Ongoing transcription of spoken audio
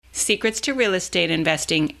Secrets to Real Estate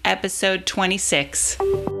Investing, episode 26.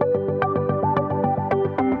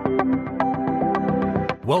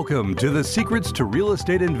 Welcome to the Secrets to Real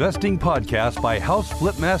Estate Investing podcast by House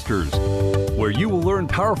Flip Masters, where you will learn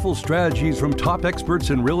powerful strategies from top experts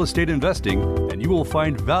in real estate investing, and you will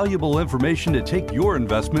find valuable information to take your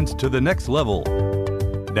investments to the next level.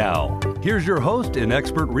 Now, here's your host and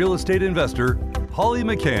expert real estate investor, Holly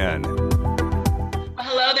McCann. Well,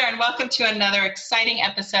 hello there, and welcome to another exciting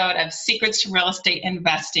episode of Secrets to Real Estate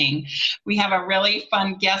Investing. We have a really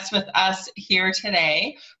fun guest with us here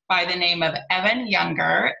today by the name of Evan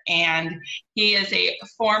Younger, and he is a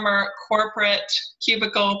former corporate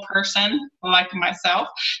cubicle person like myself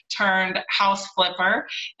turned house flipper.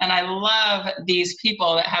 And I love these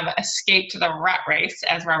people that have escaped the rat race,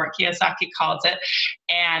 as Robert Kiyosaki calls it,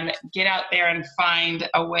 and get out there and find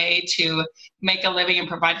a way to make a living and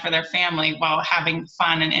provide for their family while having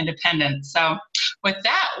fun and independence. So with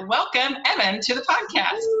that, welcome Evan to the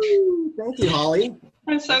podcast. Thank you, Holly.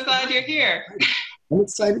 I'm so glad you're here. I'm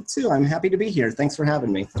excited too. I'm happy to be here. Thanks for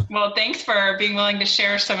having me. Well, thanks for being willing to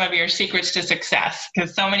share some of your secrets to success,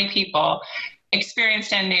 because so many people,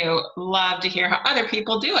 experienced and new, love to hear how other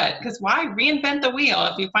people do it, because why reinvent the wheel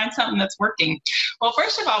if you find something that's working? Well,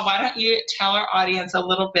 first of all, why don't you tell our audience a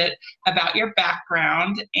little bit about your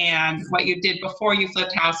background and what you did before you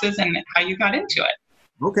flipped houses and how you got into it?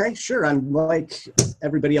 Okay, sure. I'm like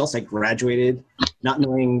everybody else. I graduated not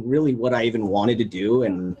knowing really what I even wanted to do.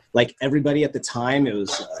 And like everybody at the time, it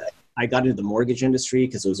was, I got into the mortgage industry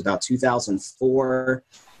because it was about 2004.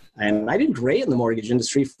 And I did great in the mortgage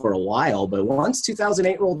industry for a while. But once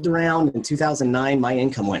 2008 rolled around in 2009, my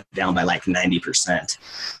income went down by like 90%.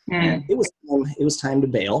 And it was time to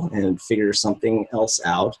bail and figure something else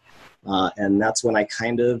out. And that's when I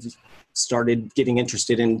kind of started getting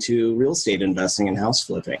interested into real estate investing and house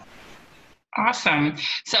flipping. Awesome.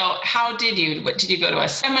 So how did you go to a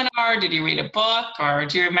seminar? Did you read a book, or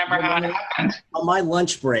do you remember how it happened? On my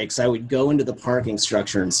lunch breaks, I would go into the parking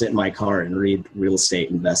structure and sit in my car and read real estate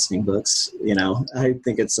investing books. You know, I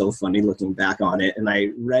think it's so funny looking back on it. And I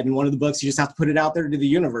read in one of the books, you just have to put it out there to the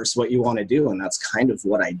universe what you want to do. And that's kind of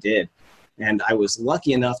what I did. And I was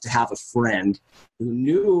lucky enough to have a friend who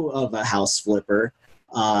knew of a house flipper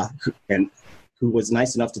and who was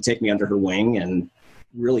nice enough to take me under her wing and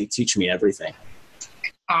really teach me everything.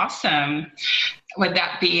 Awesome. Would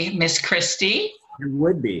that be Miss Christy? It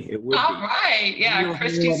would be. All right. Yeah,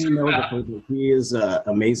 Christy's. He is an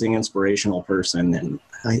amazing, inspirational person, and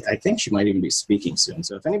I think she might even be speaking soon.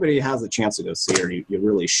 So if anybody has a chance to go see her, you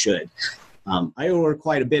really should. I owe her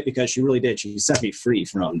quite a bit because she really did. She set me free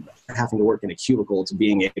from having to work in a cubicle to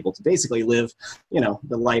being able to basically live,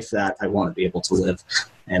 the life that I want to be able to live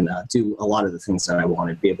and do a lot of the things that I want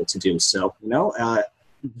to be able to do. So,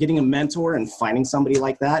 getting a mentor and finding somebody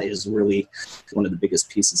like that is really one of the biggest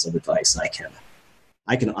pieces of advice I can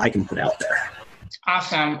put out there.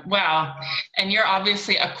 Awesome. Well, and you're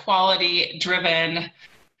obviously a quality-driven,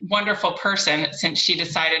 wonderful person, since she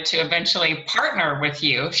decided to eventually partner with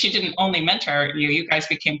you. She didn't only mentor you, you guys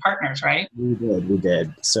became partners, right? We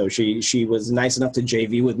did. So she was nice enough to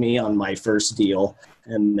JV with me on my first deal.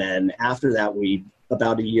 And then after that,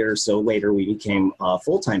 about a year or so later, we became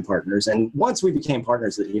full-time partners. And once we became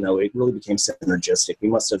partners, it really became synergistic. We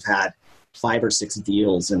must have had 5 or 6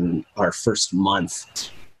 deals in our first month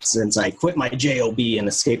since I quit my JOB and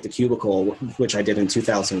escaped the cubicle, which I did in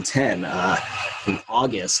 2010, in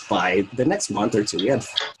August. By the next month or two, we had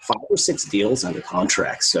 5 or 6 deals under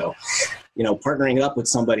contract. So, partnering up with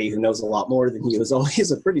somebody who knows a lot more than you is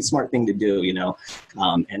always a pretty smart thing to do,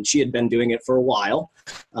 and she had been doing it for a while,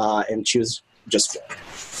 and she was just,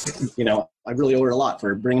 I really owe her a lot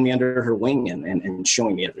for bringing me under her wing and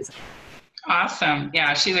showing me everything. Awesome.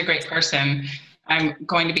 Yeah, she's a great person. I'm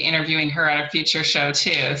going to be interviewing her at a future show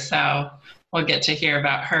too, so we'll get to hear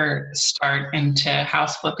about her start into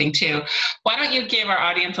house flipping too. Why don't you give our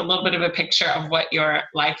audience a little bit of a picture of what your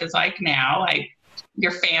life is like now, like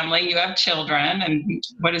your family, you have children, and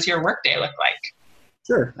what does your workday look like?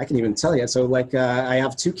 Sure, I can even tell you. So I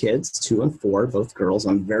have 2 kids, 2 and 4, both girls.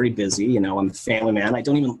 I'm very busy, I'm a family man. I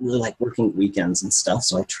don't even really like working weekends and stuff,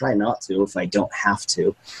 so I try not to if I don't have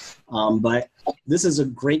to. But this is a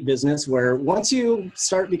great business where once you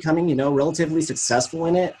start becoming, relatively successful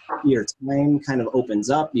in it, your time kind of opens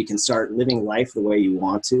up. You can start living life the way you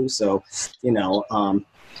want to. So,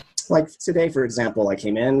 like today, for example, I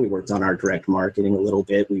came in, we worked on our direct marketing a little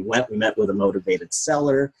bit. We met with a motivated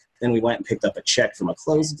seller, Then we went and picked up a check from a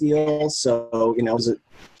closed deal. So, it was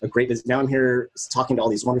a great business. Now I'm here talking to all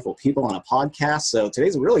these wonderful people on a podcast. So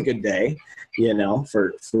today's a really good day,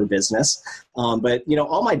 for business. But,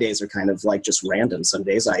 all my days are kind of like just random. Some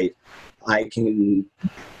days I can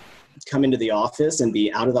come into the office and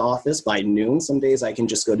be out of the office by noon. Some days I can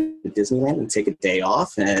just go to Disneyland and take a day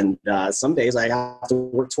off. And some days I have to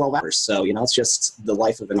work 12 hours. So, it's just the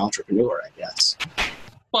life of an entrepreneur, I guess.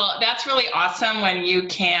 Well, that's really awesome when you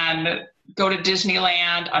can go to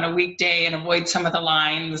Disneyland on a weekday and avoid some of the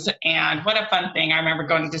lines. And what a fun thing. I remember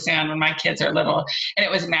going to Disneyland when my kids are little, and it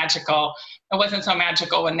was magical. It wasn't so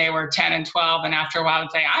magical when they were 10 and 12. And after a while,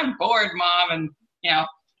 I'd say, I'm bored, Mom. And,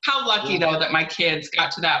 how lucky, though, that my kids got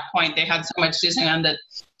to that point. They had so much Disneyland that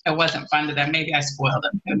it wasn't fun to them. Maybe I spoiled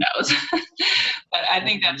them. Who knows? But I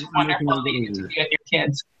think that's wonderful that you get to be with your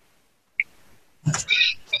kids.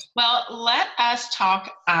 Well, let us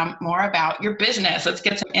talk more about your business. Let's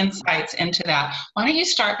get some insights into that. Why don't you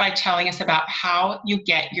start by telling us about how you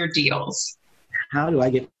get your deals? How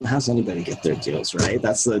does anybody get their deals, right?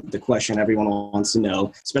 That's the question everyone wants to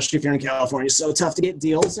know, especially if you're in California. It's so tough to get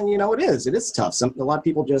deals, and it is tough. A lot of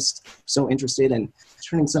people just so interested in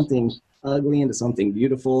turning something ugly into something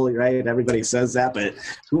beautiful, right? Everybody says that, but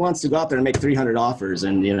who wants to go out there and make 300 offers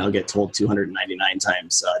and, get told 299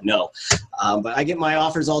 times no? But I get my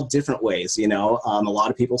offers all different ways, a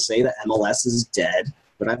lot of people say that MLS is dead,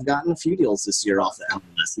 but I've gotten a few deals this year off the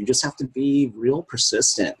MLS. You just have to be real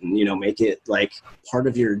persistent and, make it like part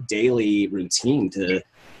of your daily routine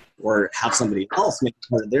or have somebody else make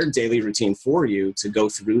part of their daily routine for you to go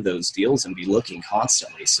through those deals and be looking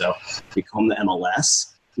constantly. So we comb the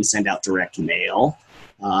MLS. We send out direct mail.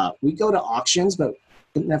 We go to auctions, but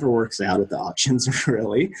it never works out at the auctions,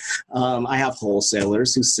 really. I have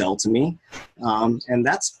wholesalers who sell to me, and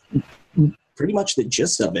that's pretty much the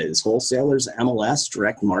gist of it is wholesalers, MLS,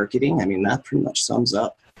 direct marketing. I mean, that pretty much sums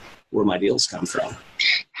up where my deals come from.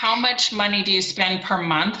 How much money do you spend per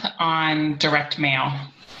month on direct mail?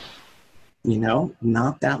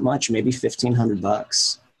 Not that much, maybe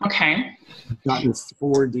 $1,500. Okay. I've gotten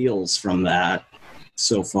 4 deals from that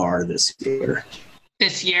so far this year.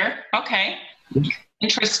 This year? Okay.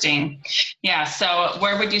 Interesting. Yeah. So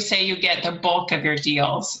where would you say you get the bulk of your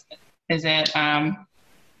deals? Is it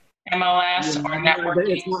MLS or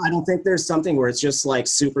networking? I don't think there's something where it's just like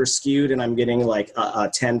super skewed and I'm getting like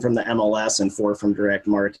 10 from the MLS and 4 from direct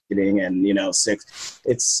marketing and 6.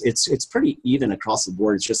 It's pretty even across the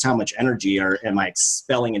board. It's just how much energy am I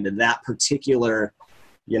expelling into that particular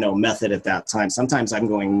method at that time. Sometimes I'm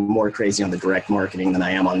going more crazy on the direct marketing than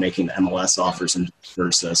I am on making the MLS offers and vice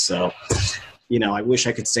versa. So, I wish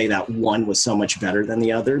I could say that one was so much better than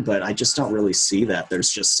the other, but I just don't really see that. There's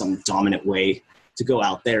just some dominant way to go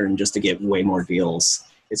out there and just to get way more deals.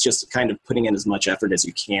 It's just kind of putting in as much effort as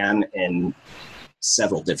you can in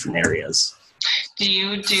several different areas. Do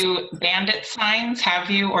you do bandit signs? Have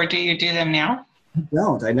you, or do you do them now? I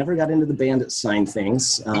don't. I never got into the bandit sign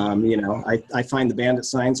things. I find the bandit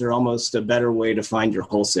signs are almost a better way to find your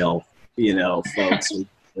wholesale, folks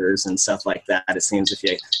and stuff like that. It seems if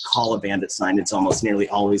you call a bandit sign, it's almost nearly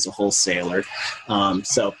always a wholesaler.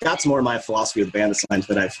 So that's more my philosophy with bandit signs,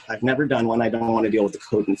 but I've never done one. I don't want to deal with the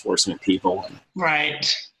code enforcement people.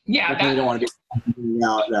 Right. Yeah. I really don't want to be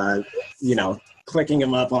out, clicking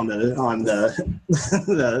them up on the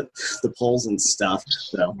polls and stuff.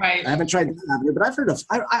 So right. I haven't tried that, but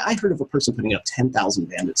I heard of a person putting up 10,000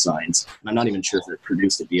 bandit signs. I'm not even sure if it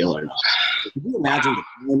produced a deal or not. Can you imagine the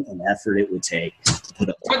time and effort it would take to put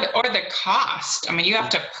up? Or the cost. I mean, you have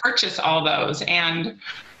to purchase all those, and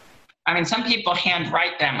I mean, some people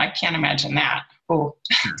handwrite them. I can't imagine that. Oh.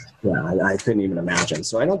 Yeah, I couldn't even imagine.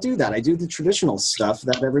 So I don't do that. I do the traditional stuff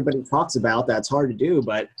that everybody talks about. That's hard to do,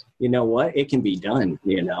 but you know what? It can be done.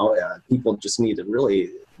 People just need to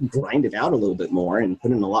really grind it out a little bit more and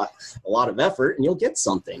put in a lot of effort, and you'll get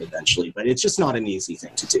something eventually. But it's just not an easy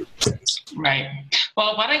thing to do. Right.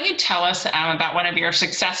 Well, why don't you tell us about one of your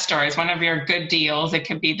success stories, one of your good deals? It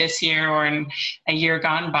could be this year or in a year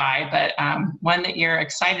gone by, but one that you're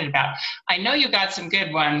excited about. I know you got some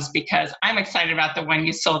good ones because I'm excited about the one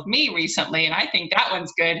you sold me recently, and I think that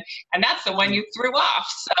one's good. And that's the one you threw off.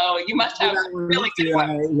 So you must have really good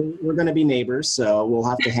ones. We're going to be neighbors, so we'll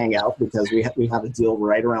have to hang out because we have a deal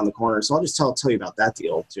right around the corner. So I'll just tell you about that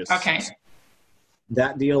deal. Okay.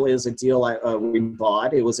 That deal is a deal we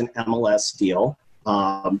bought. It was an MLS deal.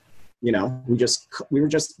 We were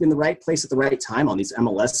just in the right place at the right time on these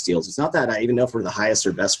MLS deals. It's not that I even know if we're the highest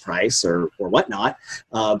or best price or whatnot,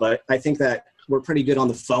 but I think that we're pretty good on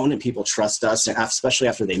the phone and people trust us, especially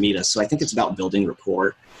after they meet us. So I think it's about building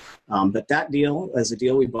rapport. But that deal is a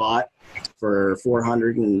deal we bought for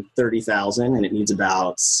 $430,000, and it needs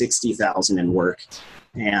about $60,000 in work.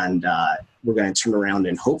 And we're going to turn around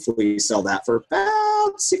and hopefully sell that for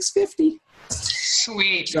about $650,000.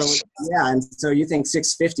 Sweet. So yeah, and so you think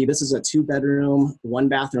 $650,000? This is a 2-bedroom,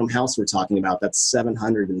 1-bathroom house we're talking about. That's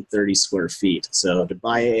 730 square feet. So to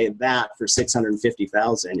buy that for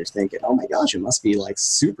 $650,000, you're thinking, oh my gosh, it must be like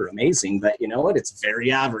super amazing. But you know what? It's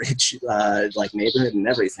very average, like neighborhood and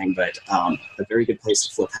everything. But a very good place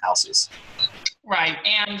to flip houses. Right.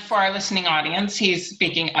 And for our listening audience, he's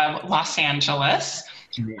speaking of Los Angeles.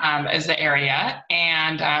 Is the area,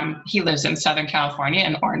 and he lives in Southern California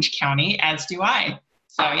in Orange County, as do I.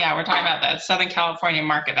 So yeah, we're talking about the Southern California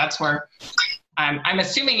market. That's where I'm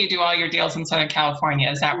assuming you do all your deals in Southern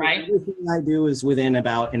California. Is that right? Everything I do is within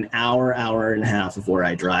about an hour, hour and a half of where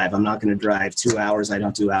I drive. I'm not going to drive 2 hours. I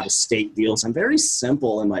don't do out-of-state deals. I'm very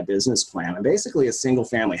simple in my business plan. I'm basically a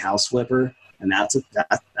single-family house flipper. And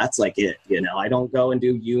that's like it, you know. I don't go and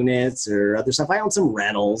do units or other stuff. I own some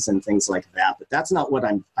rentals and things like that, but that's not what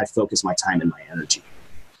I focus my time and my energy.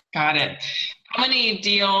 Got it. How many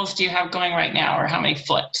deals do you have going right now, or how many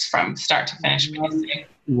flips from start to finish?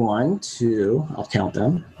 1, 2, I'll count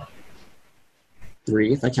them.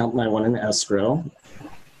 3, if I count my one in escrow.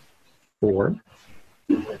 4,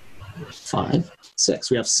 5,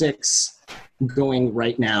 6. We have 6 going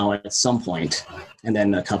right now at some point, and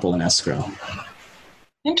then a couple in escrow.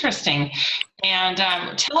 Interesting. And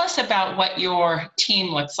tell us about what your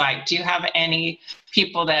team looks like. Do you have any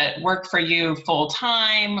people that work for you full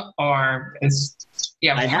time, or is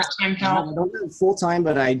part-time help? I don't have full time,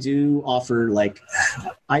 but I do offer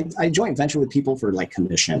I joint venture with people for like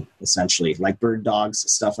commission, essentially, like bird dogs,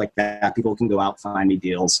 stuff like that. People can go out, find me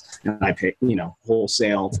deals, and I pay,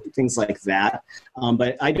 wholesale, things like that.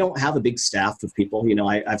 But I don't have a big staff of people.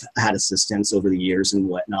 I've had assistants over the years and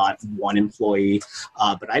whatnot, 1 employee,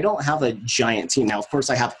 but I don't have a giant team. Now, of course,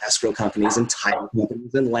 I have escrow companies and title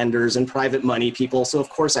companies and lenders and private money people. So, of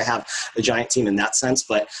course, I have a giant team in that sense,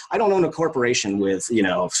 but I don't own a corporation with,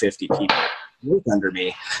 50 people work under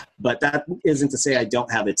me. But that isn't to say I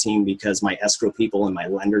don't have a team, because my escrow people and my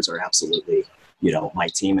lenders are absolutely, my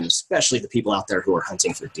team, and especially the people out there who are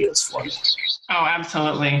hunting for deals for me. Oh,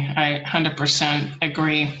 absolutely. I 100%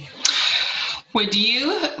 agree. Would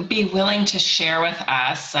you be willing to share with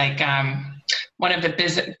us, one of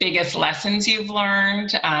the biggest lessons you've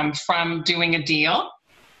learned from doing a deal?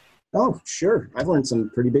 Oh, sure. I've learned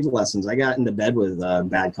some pretty big lessons. I got into bed with a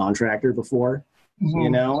bad contractor before,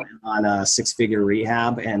 on a 6-figure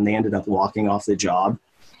rehab, and they ended up walking off the job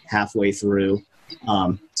halfway through.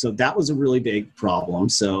 So that was a really big problem.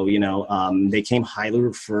 So, they came highly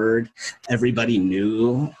referred. Everybody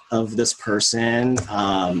knew of this person.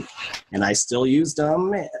 And I still used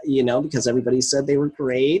them, because everybody said they were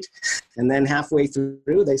great. And then halfway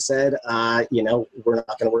through, they said, we're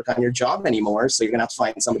not going to work on your job anymore. So you're going to have to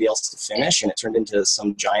find somebody else to finish. And it turned into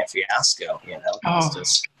some giant fiasco, It was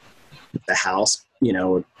just the house,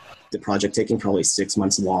 the project taking probably 6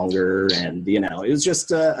 months longer. And, it was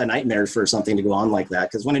just a nightmare for something to go on like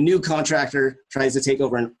that. Because when a new contractor tries to take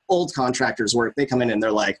over an old contractor's work, they come in and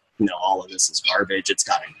they're like, all of this is garbage. It's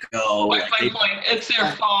got to go. Point. It's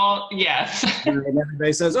their fault. Yes. And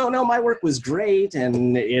everybody says, oh, no, my work was great.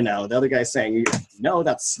 And, the other guy's saying, no,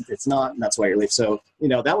 it's not. And that's why you're leaving. So,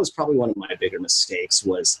 that was probably one of my bigger mistakes,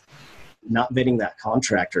 was not vetting that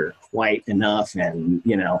contractor quite enough. And,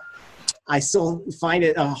 I still find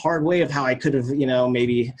it a hard way of how I could have,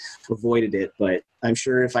 maybe avoided it. But I'm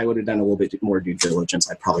sure if I would have done a little bit more due diligence,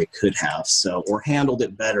 I probably could have. Or handled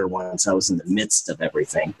it better once I was in the midst of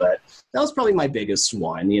everything. But that was probably my biggest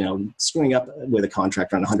one. Screwing up with a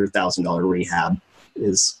contractor on a $100,000 rehab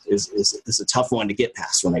is a tough one to get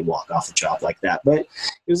past when they walk off a job like that. But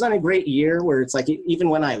it was on a great year where it's like, even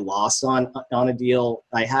when I lost on a deal,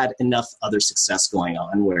 I had enough other success going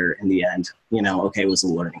on where in the end, it was a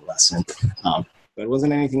learning lesson. But it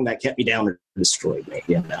wasn't anything that kept me down or destroyed me.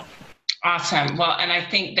 Awesome. Well, and I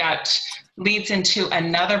think that leads into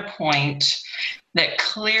another point, that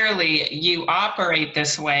clearly you operate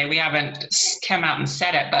this way. We haven't come out and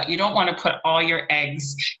said it, but you don't want to put all your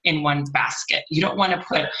eggs in one basket. You don't want to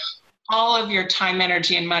put all of your time,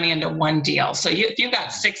 energy, and money into one deal. So if you've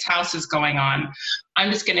got 6 houses going on,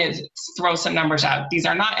 I'm just going to throw some numbers out. These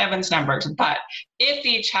are not Evan's numbers, but if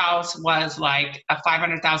each house was like a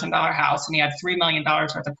 $500,000 house and he had $3 million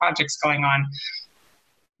worth of projects going on,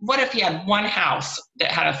 what if he had one house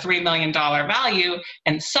that had a $3 million value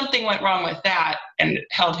and something went wrong with that and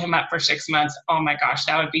held him up for 6 months? Oh my gosh,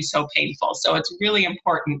 that would be so painful. So it's really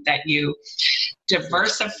important that you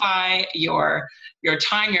diversify your your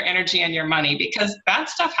time, your energy, and your money, because bad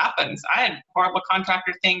stuff happens. I had a horrible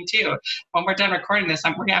contractor thing too. When we're done recording this,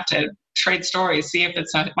 we're gonna have to trade stories, see if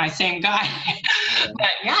it's my same guy. But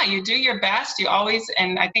yeah, you do your best. You always,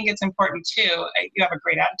 and I think it's important too, you have a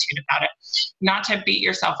great attitude about it, not to beat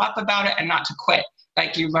yourself up about it and not to quit.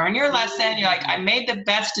 Like, you learn your lesson. You're like, I made the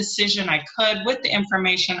best decision I could with the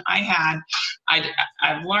information I had.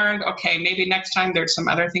 I've learned, okay, maybe next time there's some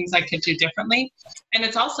other things I could do differently. And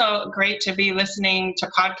it's also great to be listening to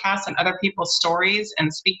podcasts and other people's stories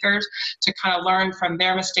and speakers to kind of learn from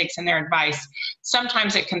their mistakes and their advice.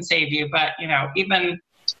 Sometimes it can save you, but even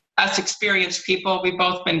us experienced people, we've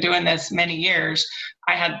both been doing this many years.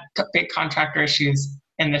 I had big contractor issues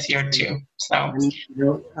in this year too. So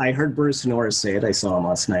I heard Bruce Norris say it. I saw him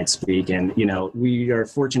last night speak, and we are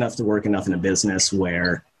fortunate enough to work enough in a business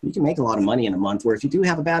where you can make a lot of money in a month, where if you do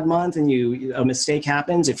have a bad month and a mistake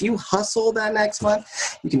happens, if you hustle that next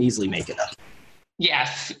month, you can easily make it up.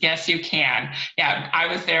 Yes, you can. Yeah, I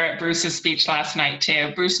was there at Bruce's speech last night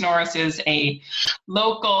too. Bruce Norris is a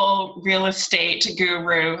local real estate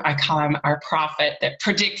guru. I call him our prophet that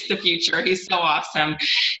predicts the future. He's so awesome.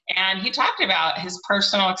 And he talked about his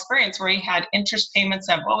personal experience where he had interest payments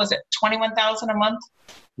of, $21,000 a month?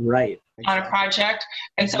 Right. On a project.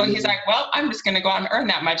 And so he's like, well, I'm just going to go out and earn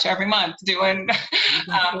that much every month doing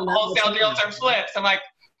wholesale deals or flips. I'm like,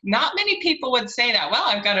 not many people would say that. Well,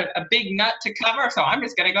 I've got a big nut to cover, so I'm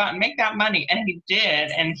just going to go out and make that money. And he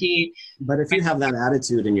did. But if you have that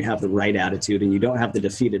attitude and you have the right attitude and you don't have the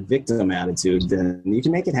defeated victim attitude, then you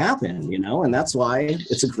can make it happen, and that's why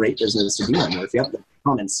it's a great business to be in. Where if you have the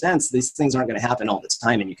common sense, these things aren't going to happen all the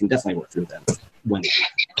time, and you can definitely work through them.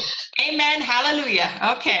 Amen.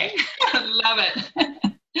 Hallelujah. Okay. Love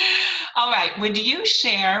it. All right. Would you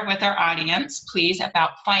share with our audience, please,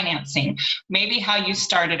 about financing? Maybe how you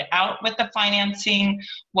started out with the financing,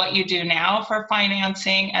 what you do now for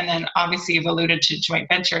financing, and then obviously you've alluded to joint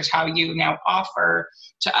ventures, how you now offer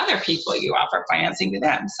to other people, you offer financing to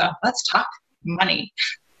them. So let's talk money.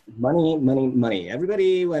 Money.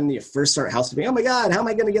 Everybody, when you first start house flipping, oh my God, how am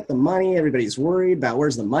I going to get the money? Everybody's worried about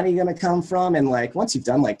where's the money going to come from. And once you've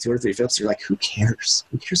done 2 or 3 flips, you're like, who cares?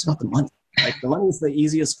 Who cares about the money? The money is the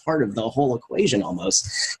easiest part of the whole equation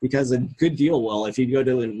almost, because a good deal will, if you go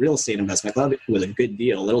to a real estate investment club with a good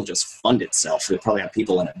deal, it'll just fund itself. It'll probably have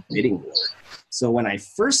people in a bidding war. So when I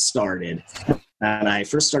first started,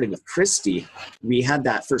 with Christy, we had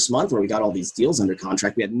that first month where we got all these deals under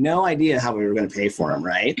contract. We had no idea how we were going to pay for them,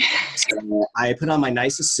 right? So I put on my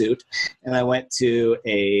nicest suit and I went to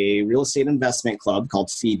a real estate investment club called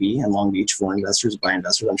Phoebe in Long Beach for investors, by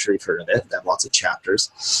investors. I'm sure you've heard of it. They have lots of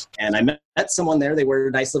chapters. And I met someone there. They wear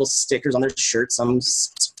nice little stickers on their shirts, some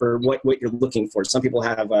for what you're looking for. Some people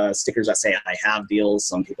have stickers that say, I have deals.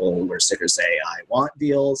 Some people wear stickers that say, I want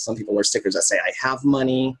deals. Some people wear stickers that say, I have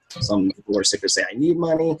money. Some people wear stickers that say, I need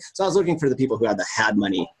money. So I was looking for the people who had the had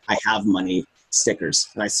money, I have money stickers.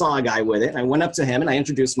 And I saw a guy with it. And I went up to him and I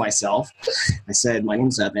introduced myself. I said, my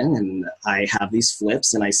name's Evan and I have these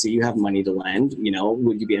flips and I see you have money to lend.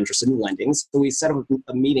 Would you be interested in lending? So we set up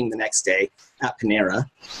a meeting the next day at Panera.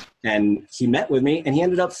 And he met with me and he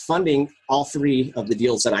ended up funding all 3 of the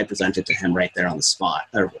deals that I presented to him right there on the spot.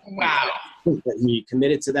 Wow. He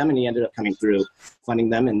committed to them and he ended up coming through funding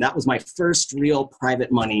them. And that was my first real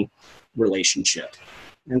private money relationship.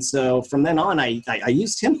 And so from then on, I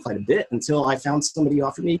used him quite a bit until I found somebody who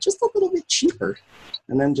offered me just a little bit cheaper,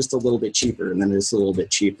 and then just a little bit cheaper, and then just a little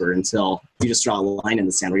bit cheaper, until you just draw a line in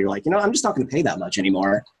the sand where you're like, I'm just not going to pay that much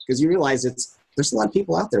anymore, because you realize there's a lot of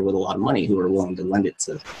people out there with a lot of money who are willing to lend it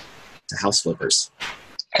to house flippers.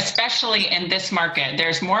 Especially in this market,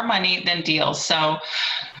 there's more money than deals. So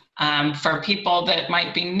for people that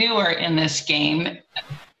might be newer in this game,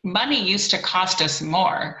 money used to cost us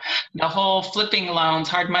more. The whole flipping loans,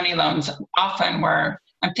 hard money loans, often were,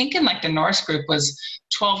 I'm thinking the Norris Group was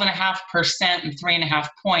 12.5% and 3.5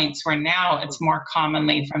 points, where now it's more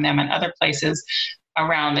commonly from them and other places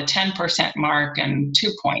around the 10% mark and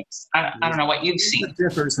 2 points. I don't know what you've seen. It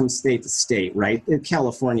differs from state to state, right? In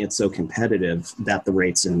California, it's so competitive that the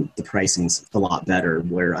rates and the pricing's a lot better,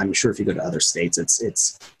 where I'm sure if you go to other states,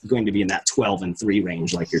 it's going to be in that 12 and 3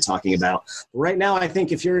 range like you're talking about. Right now, I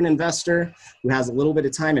think if you're an investor who has a little bit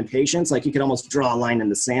of time and patience, you could almost draw a line in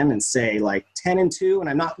the sand and say 10 and 2 and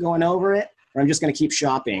I'm not going over it, or I'm just going to keep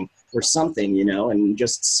shopping or something, and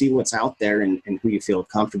just see what's out there and who you feel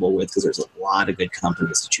comfortable with, because there's a lot of good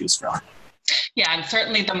companies to choose from. Yeah, and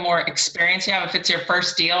certainly the more experience you have, if it's your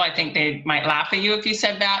first deal, I think they might laugh at you if you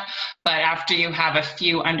said that. But after you have a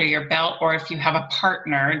few under your belt, or if you have a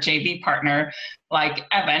partner, JV partner like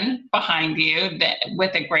Evan behind you that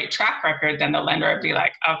with a great track record, then the lender would be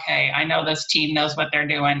like, okay, I know this team knows what they're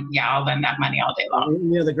doing. Yeah, I'll lend that money all day long.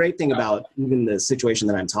 You know, the great thing about even the situation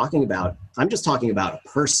that I'm talking about, I'm just talking about a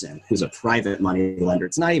person who's a private money lender.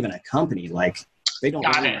 It's not even a company. Like they don't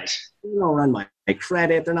run my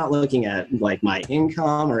credit. They're not looking at like my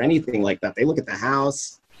income or anything like that. They look at the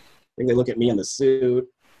house. I think they look at me in the suit.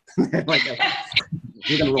 Like,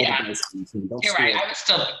 you're gonna roll the dice. You're right.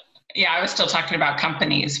 I was still talking about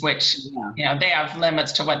companies, which, you know, they have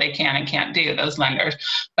limits to what they can and can't do, those lenders.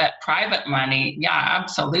 But private money, yeah,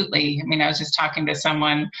 absolutely. I mean, I was just talking to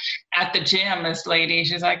someone at the gym, this lady,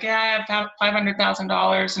 she's like, yeah, I have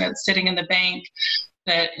 $500,000 and it's sitting in the bank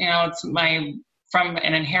that, you know, it's from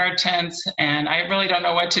an inheritance and I really don't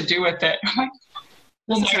know what to do with it. I'm like,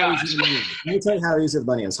 oh my gosh. Let me tell you how easy the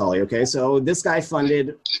money is, Holly. Okay, so this guy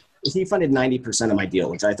funded 90% of my deal,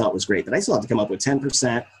 which I thought was great. But I still had to come up with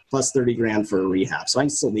 10% plus 30 grand for a rehab. So I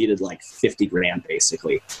still needed like 50 grand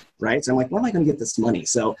basically, right? So I'm like, where am I going to get this money?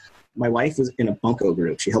 So my wife was in a bunco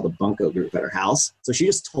group. She held a bunco group at her house. So she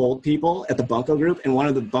just told people at the bunco group, and one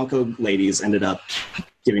of the bunco ladies ended up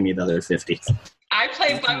giving me the other 50. I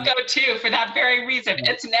play bunco too for that very reason.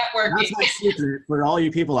 It's networking. That's my secret for all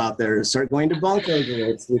you people out there. Start going to bunco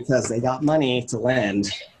groups because they got money to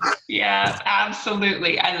lend. Yeah,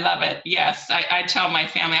 absolutely. I love it. Yes, I tell my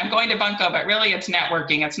family I'm going to bunco, but really it's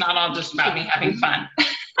networking. It's not all just about me having fun.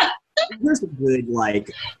 Here's a good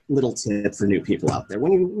little tip for new people out there.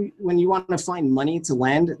 When you want to find money to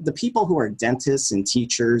lend, the people who are dentists and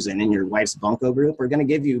teachers and in your wife's bunco group are going to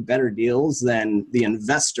give you better deals than the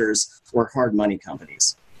investors or hard money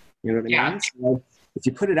companies. You know what I mean? So if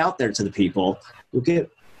you put it out there to the people, you'll get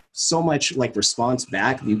so much response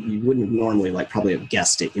back. You wouldn't normally probably have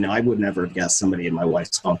guessed it. You know, I would never have guessed somebody in my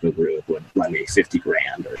wife's bunco group would lend me 50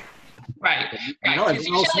 grand. Right. I know there's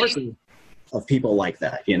all sorts of people like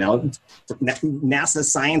that, you know, NASA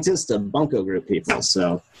scientists to bunco group people.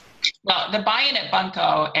 So, well, the buy-in at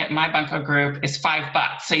bunco at my bunco group is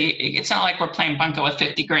 $5. So it's not like we're playing bunco with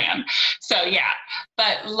 50 grand. So yeah,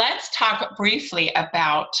 but let's talk briefly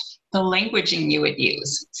about the languaging you would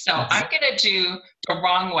use. So I'm going to do the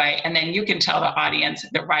wrong way, and then you can tell the audience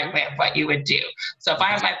the right way of what you would do. So if I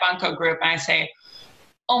have my bunco group and I say,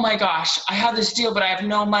 oh my gosh, I have this deal, but I have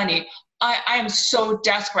no money. I am so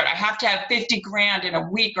desperate. I have to have 50 grand in a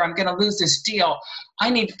week or I'm going to lose this deal.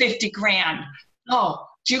 I need 50 grand. Oh,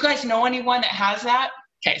 do you guys know anyone that has that?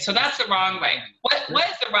 Okay, so that's the wrong way. What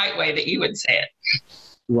is the right way that you would say it?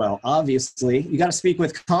 Well, obviously, you got to speak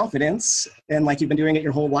with confidence and like you've been doing it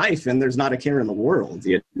your whole life, and there's not a care in the world.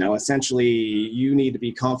 You know, essentially, you need to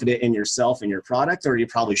be confident in yourself and your product, or you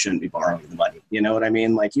probably shouldn't be borrowing the money. You know what I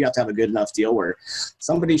mean? Like, you have to have a good enough deal where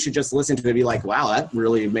somebody should just listen to it and be like, wow, that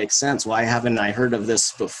really makes sense. Why haven't I heard of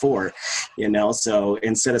this before? You know, so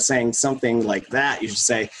instead of saying something like that, you should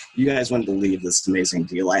say, you guys wouldn't believe this amazing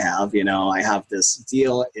deal I have. You know, I have this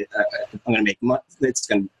deal. I'm going to make money. It's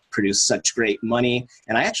going to produce such great money,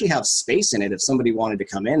 and I actually have space in it if somebody wanted to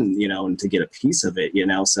come in, you know, and to get a piece of it, you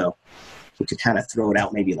know, so we could kind of throw it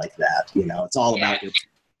out maybe like that. You know, it's all about your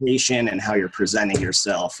presentation and how you're presenting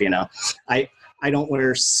yourself. You know, I don't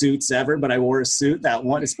wear suits ever, but I wore a suit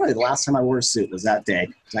it's probably the last time I wore a suit was that day.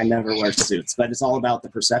 I never wear suits, but it's all about the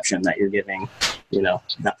perception that you're giving, you know,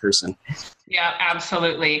 that person. Yeah,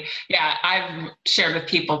 absolutely. Yeah, I've shared with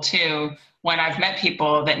people too, when I've met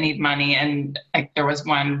people that need money, and there was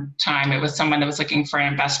one time, it was someone that was looking for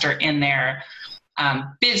an investor in their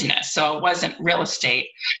business. So it wasn't real estate.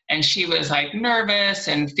 And she was nervous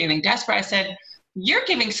and feeling desperate. I said, you're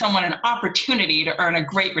giving someone an opportunity to earn a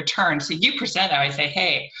great return. So you present that. I say,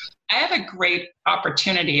 hey, I have a great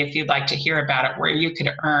opportunity if you'd like to hear about it, where you could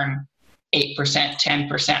earn 8%,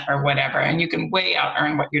 10% or whatever. And you can way out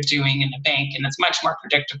earn what you're doing in the bank. And it's much more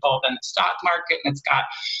predictable than the stock market. And it's got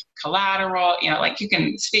collateral, you know, you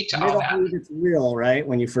can speak to all that. It's real, right?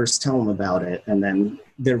 When you first tell them about it. And then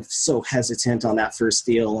they're so hesitant on that first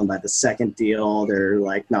deal. And by the second deal, they're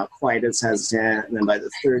not quite as hesitant. And then by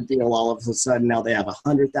the third deal, all of a sudden now they have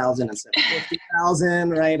 100,000 instead of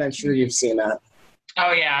 50,000, right? I'm sure you've seen that.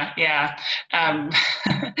 Oh, yeah. Yeah.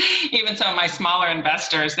 Even some of my smaller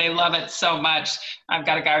investors, they love it so much. I've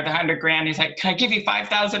got a guy with 100 grand. He's like, can I give you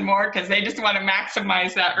 5,000 more? Because they just want to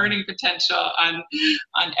maximize that earning potential on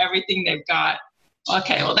everything they've got.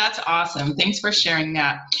 Okay. Well, that's awesome. Thanks for sharing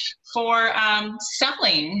that. For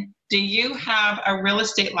selling, do you have a real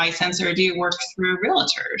estate license or do you work through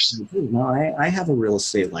realtors? No, I have a real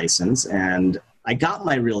estate license, and I got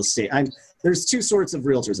my real estate. there's two sorts of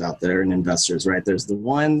realtors out there and investors, right? There's the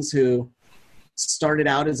ones who started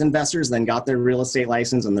out as investors, then got their real estate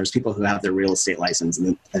license, and there's people who have their real estate license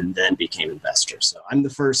and then became investors. So I'm the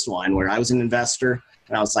first one where I was an investor,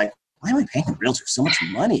 and I was like, why am I paying a realtor so much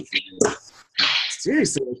money?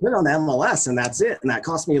 Seriously, I put on the MLS and that's it. And that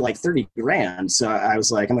cost me like $30,000. So I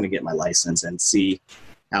was like, I'm going to get my license and see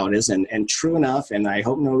how it is. And true enough, and I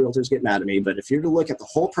hope no realtors get mad at me, but if you're to look at the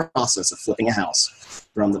whole process of flipping a house,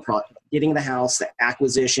 from the getting the house, the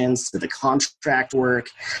acquisitions, to the contract work,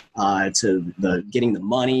 to the getting the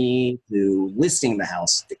money, to listing the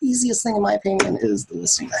house, the easiest thing in my opinion is the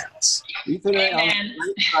listing the house. You put it on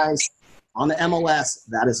the price on the MLS,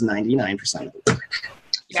 that is 99% of the work.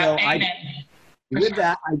 So with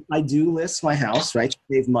that, I do list my house, right, to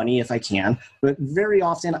save money if I can. But very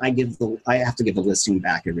often, I have to give the listing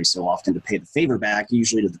back every so often to pay the favor back,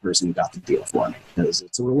 usually to the person who got the deal for me, because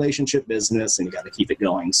it's a relationship business and you got to keep it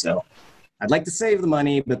going. So I'd like to save the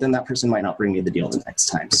money, but then that person might not bring me the deal the next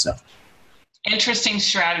time. So interesting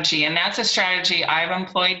strategy, and that's a strategy I've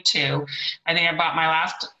employed too. I think I bought my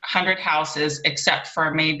last 100 houses, except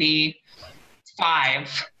for maybe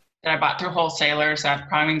 5. That I bought through wholesalers. That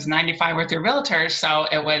probably means 95 were through realtors. So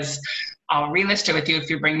it was, I'll relist it with you if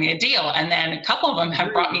you bring me a deal. And then a couple of them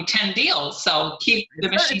have brought me 10 deals. So keep the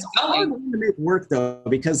machine going. It's hard to make work though,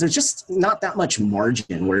 because there's just not that much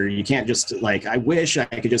margin where you can't just like, I wish I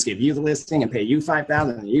could just give you the listing and pay you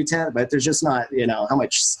 $5,000 and you 10, but there's just not, how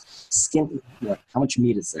much how much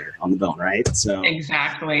meat is there on the bone, right? So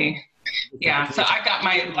exactly. Yeah, so I got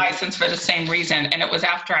my license for the same reason, and it was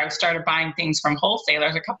after I started buying things from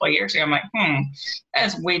wholesalers a couple of years ago. I'm like,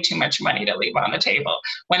 that's way too much money to leave on the table.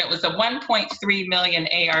 When it was a 1.3 million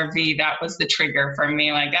ARV, that was the trigger for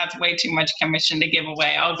me. Like, that's way too much commission to give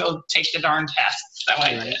away. I'll go take the darn test. So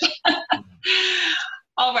I did.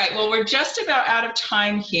 All right, well, we're just about out of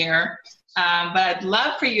time here, but I'd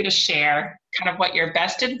love for you to share kind of what your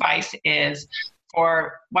best advice is.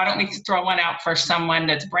 Or why don't we throw one out for someone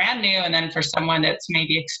that's brand new and then for someone that's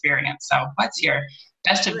maybe experienced? So what's your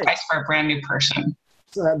best advice for a brand new person?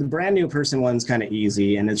 So the brand new person one's kind of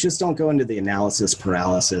easy, and it's just don't go into the analysis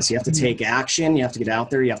paralysis. You have to take action. You have to get out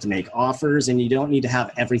there. You have to make offers, and you don't need to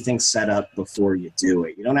have everything set up before you do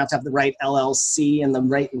it. You don't have to have the right LLC and the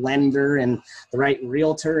right lender and the right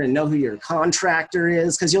realtor and know who your contractor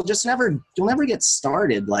is, because you'll never get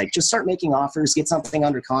started. Like, just start making offers, get something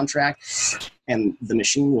under contract, and the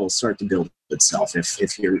machine will start to build itself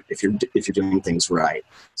if you're doing things right.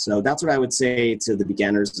 So that's what I would say to the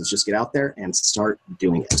beginners, is just get out there and start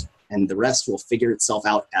doing it, and the rest will figure itself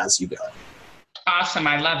out as you go. Awesome.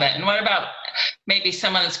 I love it. And what about maybe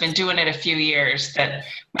someone that's been doing it a few years that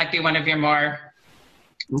might be one of your more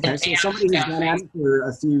okay, so somebody who's been at it for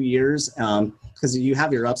a few years, because you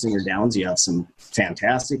have your ups and your downs. You have some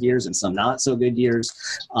fantastic years and some not so good years.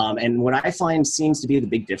 And what I find seems to be the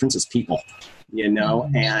big difference is people,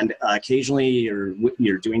 and occasionally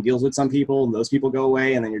you're doing deals with some people, and those people go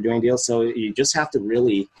away, and then you're doing deals. So you just have to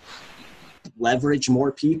really leverage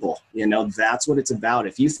more people. That's what it's about.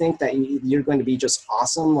 If you think that you're going to be just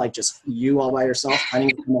awesome, like just you all by yourself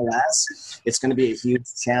hunting MLS, it's going to be a huge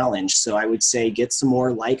challenge. So I would say get some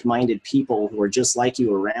more like-minded people who are just like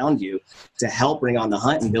you around you to help bring on the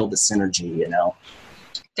hunt and build the synergy,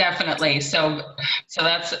 Definitely. So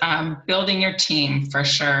that's building your team for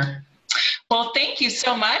sure. Well, thank you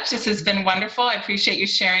so much. This has been wonderful. I appreciate you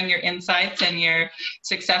sharing your insights and your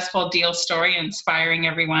successful deal story, inspiring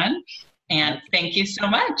everyone. And thank you so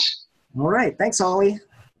much. All right. Thanks, Holly.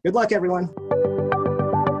 Good luck, everyone.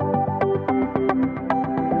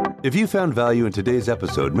 If you found value in today's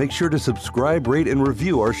episode, make sure to subscribe, rate, and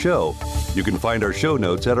review our show. You can find our show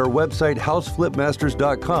notes at our website,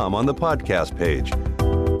 houseflipmasters.com, on the podcast page.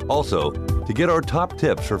 Also, to get our top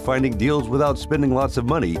tips for finding deals without spending lots of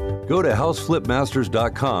money, go to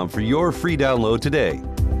houseflipmasters.com for your free download today.